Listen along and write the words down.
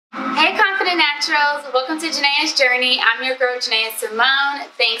my naturals, welcome to Janeah's Journey. I'm your girl Janeah Simone.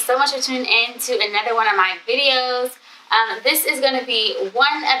 Thanks so much for tuning in to another one of my videos. This is going to be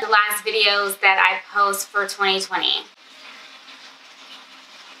one of the last videos that I post for 2020.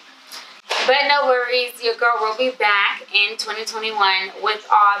 But no worries, your girl will be back in 2021 with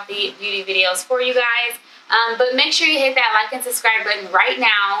all the beauty videos for you guys. But make sure you hit that like and subscribe button right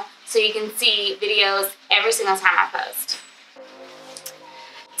now so you can see videos every single time I post.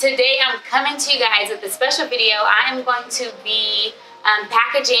 Today I'm coming to you guys with a special video. I am going to be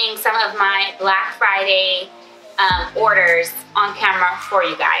packaging some of my Black Friday orders on camera for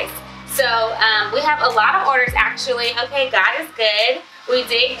you guys. So we have a lot of orders actually. Okay, God is good. We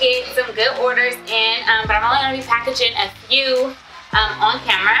did get some good orders in, but I'm only going to be packaging a few on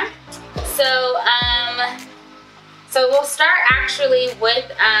camera. So we'll start actually with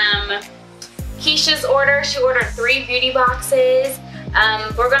Keisha's order. She ordered 3 beauty boxes.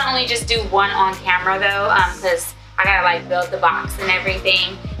 We're gonna only just do one on camera though, because I gotta like build the box and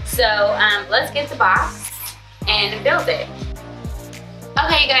everything. So let's get the box and build it.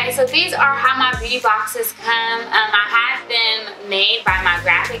 Okay guys, so these are how my beauty boxes come. I had them made by my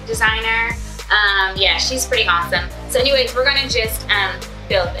graphic designer. Yeah, she's pretty awesome. So anyways, we're gonna just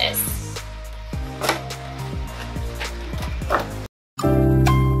build this.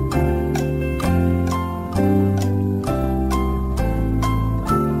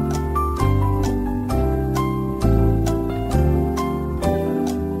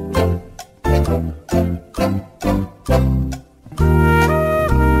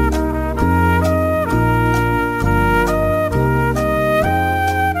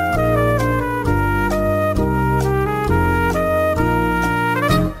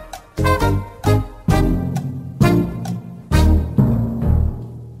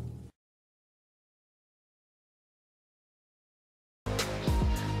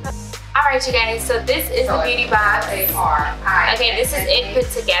 Alright you guys, so this is the beauty box. Okay, this is it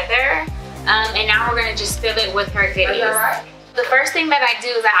put together. And now we're going to just fill it with her goodies. The first thing that I do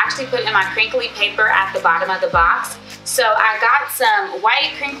is I actually put in my crinkly paper at the bottom of the box. So I got some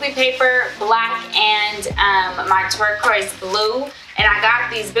white crinkly paper, black, and my turquoise blue. And I got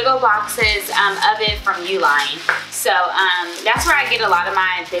these big old boxes of it from Uline. So that's where I get a lot of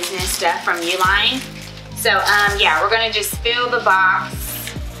my business stuff, from Uline. So yeah, we're going to just fill the box.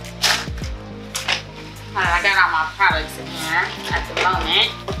 I got all my products in here at the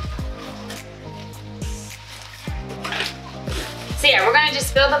moment. So yeah, we're gonna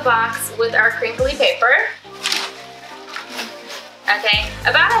just fill the box with our crinkly paper. Okay,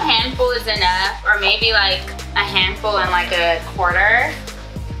 about a handful is enough, or maybe like a handful and like a quarter.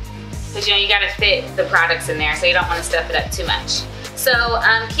 Because you know, you gotta fit the products in there, so you don't wanna stuff it up too much. So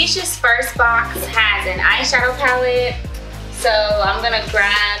Keisha's first box has an eyeshadow palette. So I'm gonna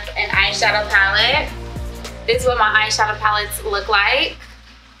grab an eyeshadow palette. This is what my eyeshadow palettes look like.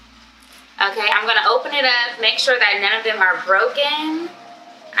 Okay, I'm gonna open it up, make sure that none of them are broken.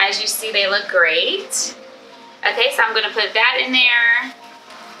 As you see, they look great. Okay, so I'm gonna put that in there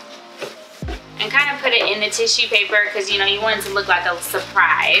and kind of put it in the tissue paper because you know, you want it to look like a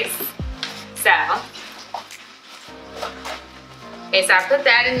surprise. So, okay, so I put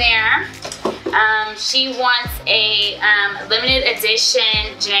that in there. She wants a limited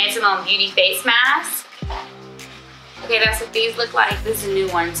edition Janeah Simone Beauty face mask. Okay, that's what these look like. This is a new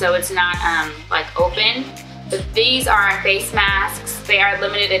one, so it's not like open. But these are our face masks. They are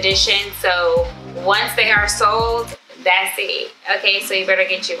limited edition, so once they are sold, that's it. Okay, so you better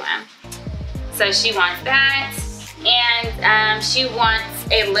get you one. So she wants that, and she wants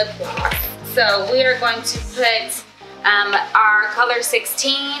a lip gloss. So we are going to put our color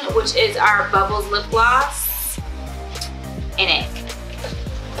 16, which is our Bubbles lip gloss, in it,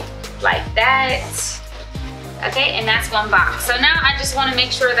 like that. Okay, and that's one box. So now I just want to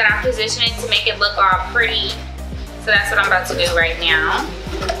make sure that I position it to make it look all pretty. So that's what I'm about to do right now.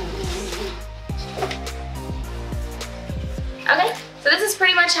 Okay, so this is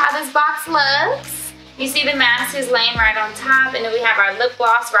pretty much how this box looks. You see the mask is laying right on top, and then we have our lip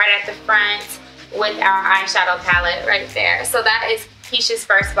gloss right at the front with our eyeshadow palette right there. So that is Keisha's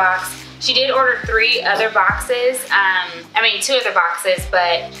first box. She did order 3 other boxes. 2 other boxes,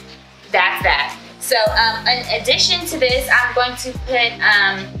 but that's that. So in addition to this, I'm going to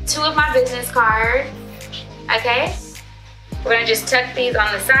put 2 of my business cards. Okay, we're gonna just tuck these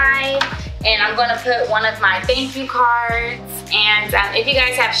on the side, and I'm gonna put one of my thank you cards. And if you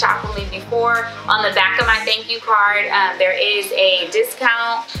guys have shopped with me before, on the back of my thank you card, there is a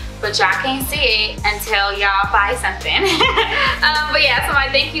discount, but y'all can't see it until y'all buy something. But yeah, so my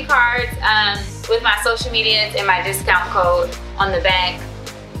thank you cards with my social medias and my discount code on the back.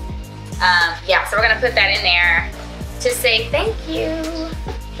 we're gonna put that in there to say thank you.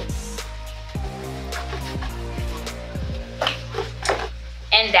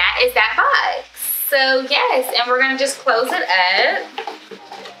 And that is that box. So yes, and we're gonna just close it up.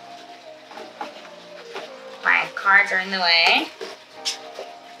 My cards are in the way.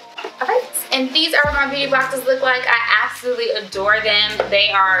 Alright, and these are what my beauty boxes look like. I absolutely adore them. They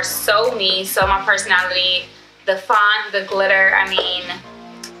are so me, so my personality. The font, the glitter, I mean,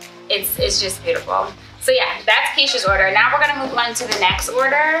 it's just beautiful. So yeah, that's Keisha's order. Now we're gonna move on to the next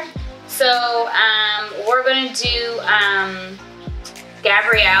order. So we're gonna do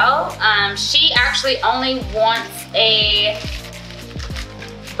Gabrielle. She actually only wants a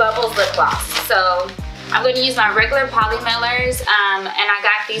Bubbles lip gloss. So I'm going to use my regular Polymellers, and I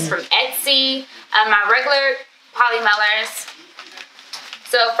got these from Etsy. My regular Polymellers.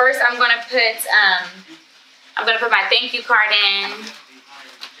 So first I'm going to put my thank you card in.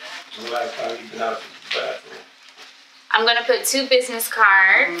 I'm going to put 2 business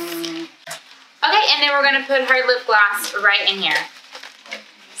cards. Okay, and then we're going to put her lip gloss right in here.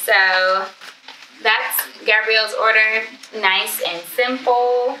 So that's Gabrielle's order, nice and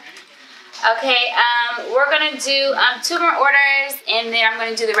simple. Okay, we're gonna do 2 more orders, and then I'm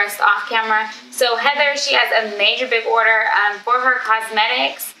gonna do the rest off camera. So Heather, she has a major big order for her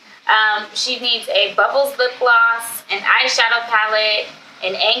cosmetics. She needs a Bubbles lip gloss, an eyeshadow palette,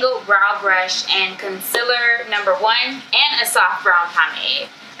 an angled brow brush, and concealer number 1, and a soft brown pomade.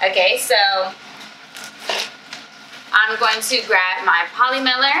 Okay, so I'm going to grab my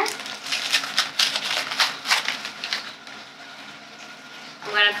Polymeller.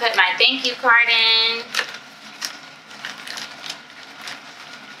 I'm going to put my thank you card in.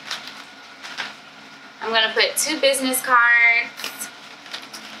 I'm going to put 2 business cards.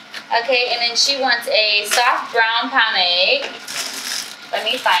 Okay, and then she wants a soft brown pomade. Let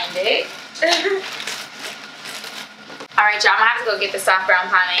me find it. Alright, y'all, I'm going to have to go get the soft brown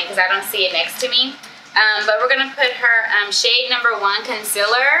pomade because I don't see it next to me. But we're going to put her shade number 1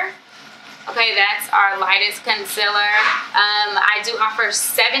 concealer. Okay, that's our lightest concealer. I do offer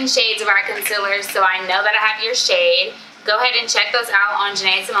 7 shades of our concealers, so I know that I have your shade. Go ahead and check those out on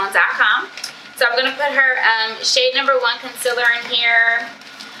JaneahSimone.com. So I'm going to put her shade number 1 concealer in here.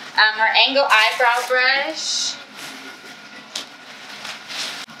 Her angled eyebrow brush.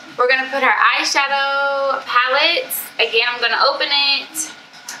 We're going to put her eyeshadow palette. Again, I'm going to open it.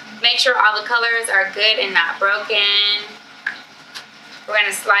 Make sure all the colors are good and not broken. We're going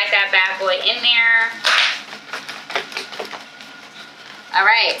to slide that bad boy in there.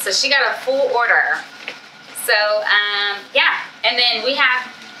 Alright, so she got a full order. So, yeah. And then we have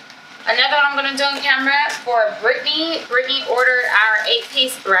another one I'm going to do on camera for Brittany. Brittany ordered our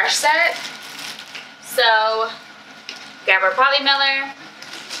 8-piece brush set. So, grab our Polymiller.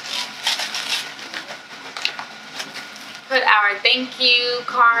 Put our thank you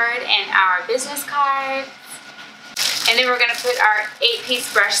card and our business card. And then we're going to put our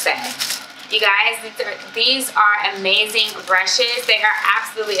 8-piece brush set. You guys, these are amazing brushes. They are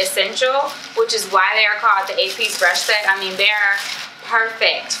absolutely essential, which is why they are called the 8-piece brush set. I mean, they're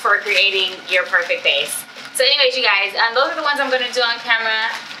perfect for creating your perfect base. So anyways, you guys, those are the ones I'm going to do on camera.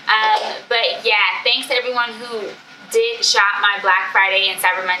 But yeah, thanks to everyone who did shop my Black Friday and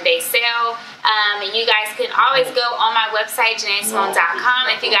Cyber Monday sale. You guys can always go on my website, JaneahSimone.com,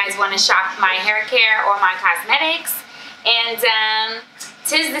 if you guys want to shop my hair care or my cosmetics. And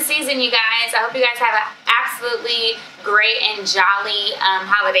 'tis the season, you guys. I hope you guys have an absolutely great and jolly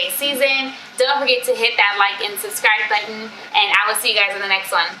holiday season. Don't forget to hit that like and subscribe button, and I will see you guys in the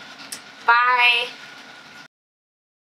next one. Bye.